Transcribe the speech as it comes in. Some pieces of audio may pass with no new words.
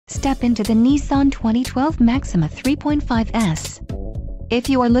step into the Nissan 2012 Maxima 3.5S. If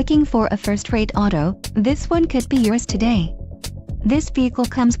you are looking for a first-rate auto, this one could be yours today. This vehicle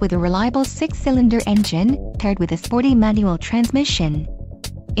comes with a reliable 6-cylinder engine, paired with a sporty manual transmission.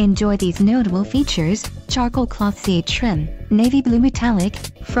 Enjoy these notable features: charcoal cloth seat trim, navy blue metallic,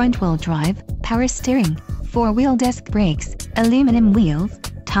 front-wheel drive, power steering, 4-wheel disc brakes, aluminum wheels,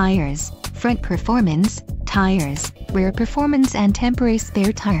 tires, front performance, tires, rear performance and temporary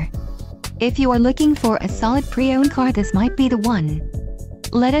spare tire. If you are looking for a solid pre-owned car, this might be the one.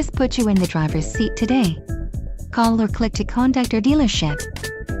 Let us put you in the driver's seat today. Call or click to contact our dealership.